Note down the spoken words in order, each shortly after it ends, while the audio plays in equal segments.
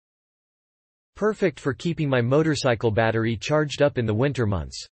Perfect for keeping my motorcycle battery charged up in the winter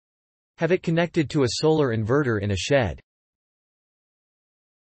months. Have it connected to a solar inverter in a shed.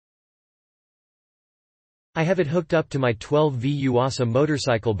 I have it hooked up to my 12V Yuasa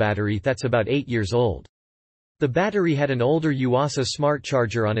motorcycle battery that's about 8 years old. The battery had an older Yuasa smart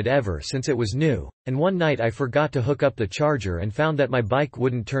charger on it ever since it was new, and one night I forgot to hook up the charger and found that my bike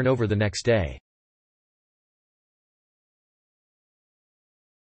wouldn't turn over the next day.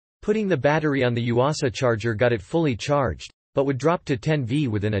 Putting the battery on the Yuasa charger got it fully charged, but would drop to 10V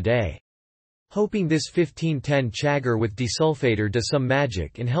within a day. Hoping this 1510 Chagger with desulfator does some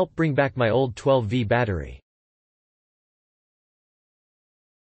magic and help bring back my old 12V battery.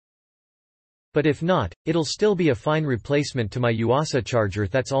 But if not, it'll still be a fine replacement to my Yuasa charger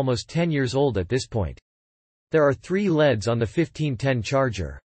that's almost 10 years old at this point. There are 3 LEDs on the 1510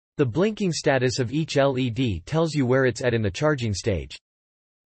 charger. The blinking status of each LED tells you where it's at in the charging stage.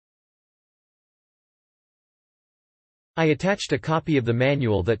 I attached a copy of the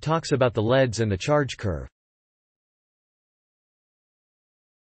manual that talks about the LEDs and the charge curve.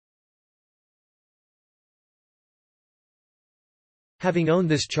 Having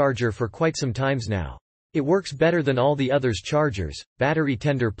owned this charger for quite some times now. It works better than all the others' chargers.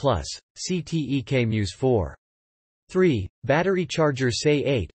 BatteryMINDer Plus, CTEK Muse 4. 3. Battery charger Say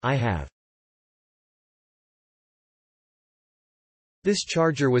 8, I have. This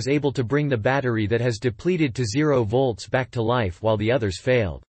charger was able to bring the battery that has depleted to 0 volts back to life while the others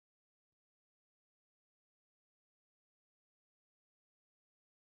failed.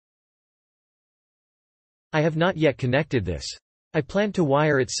 I have not yet connected this. I plan to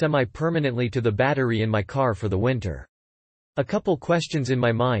wire it semi-permanently to the battery in my car for the winter. A couple questions in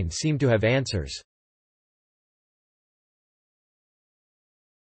my mind seem to have answers.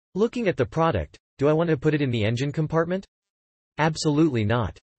 Looking at the product, do I want to put it in the engine compartment? Absolutely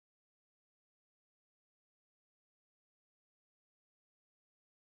not.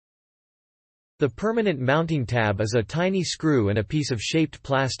 The permanent mounting tab is a tiny screw and a piece of shaped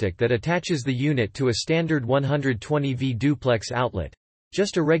plastic that attaches the unit to a standard 120V duplex outlet.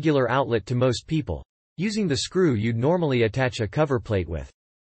 Just a regular outlet to most people. Using the screw you'd normally attach a cover plate with.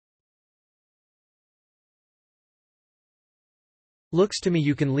 Looks to me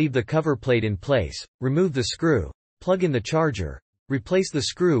you can leave the cover plate in place, remove the screw, plug in the charger, replace the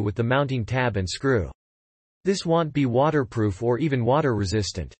screw with the mounting tab and screw. This won't be waterproof or even water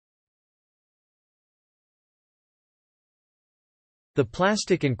resistant. The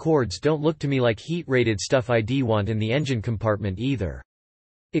plastic and cords don't look to me like heat-rated stuff I'd want in the engine compartment either.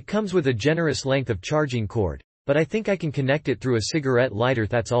 It comes with a generous length of charging cord, but I think I can connect it through a cigarette lighter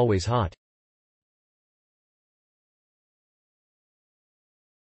that's always hot.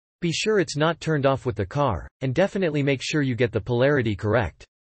 Be sure it's not turned off with the car, and definitely make sure you get the polarity correct.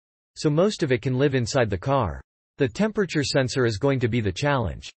 So most of it can live inside the car. The temperature sensor is going to be the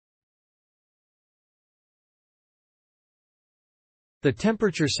challenge. The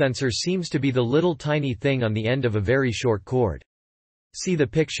temperature sensor seems to be the little tiny thing on the end of a very short cord. See the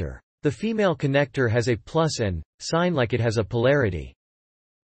picture. The female connector has a plus and sign like it has a polarity.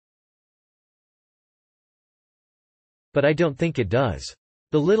 But I don't think it does.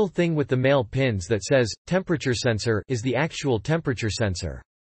 The little thing with the male pins that says temperature sensor is the actual temperature sensor.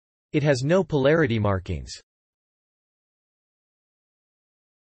 It has no polarity markings.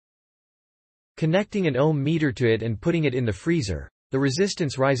 Connecting an ohm meter to it and putting it in the freezer, the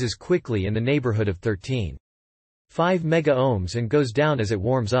resistance rises quickly in the neighborhood of 13.5 megaohms and goes down as it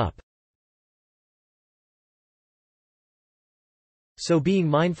warms up. So being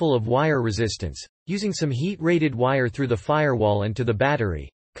mindful of wire resistance, using some heat-rated wire through the firewall and to the battery,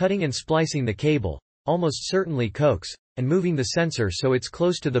 cutting and splicing the cable, almost certainly coax, and moving the sensor so it's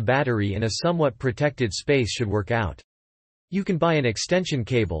close to the battery in a somewhat protected space should work out. You can buy an extension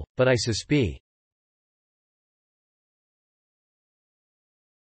cable, but I suspect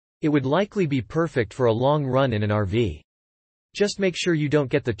it would likely be perfect for a long run in an RV. Just make sure you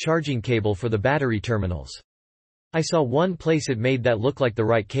don't get the charging cable for the battery terminals. I saw one place it made that look like the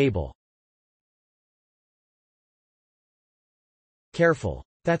right cable. Careful.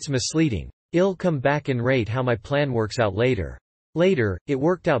 That's misleading. I'll come back and rate how my plan works out later. Later, it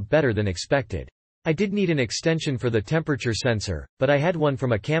worked out better than expected. I did need an extension for the temperature sensor, but I had one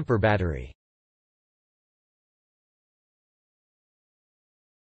from a camper battery.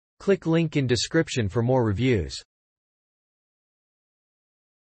 Click link in description for more reviews.